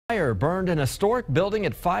Fire burned an historic building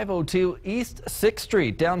at 502 East 6th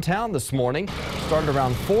Street downtown this morning. Started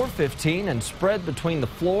around 4:15 and spread between the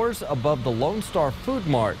floors above the Lone Star Food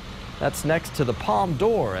Mart. That's next to the Palm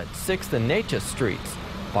Door at 6th and Natchez Streets.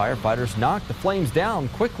 Firefighters knocked the flames down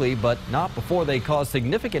quickly, but not before they caused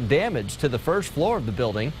significant damage to the first floor of the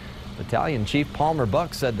building. Battalion Chief Palmer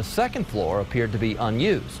Buck said the second floor appeared to be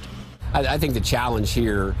unused. I think the challenge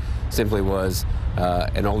here simply was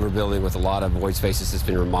an older building with a lot of void spaces that's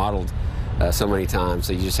been remodeled so many times.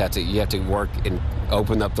 So you have to work and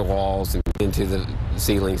open up the walls and into the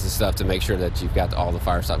ceilings and stuff to make sure that you've got all the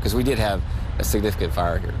fire stopped, because we did have a significant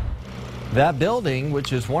fire here. That building,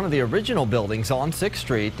 which is one of the original buildings on 6th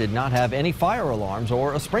Street, did not have any fire alarms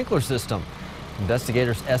or a sprinkler system.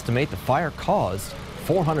 Investigators estimate the fire caused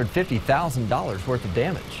 $450,000 worth of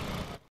damage.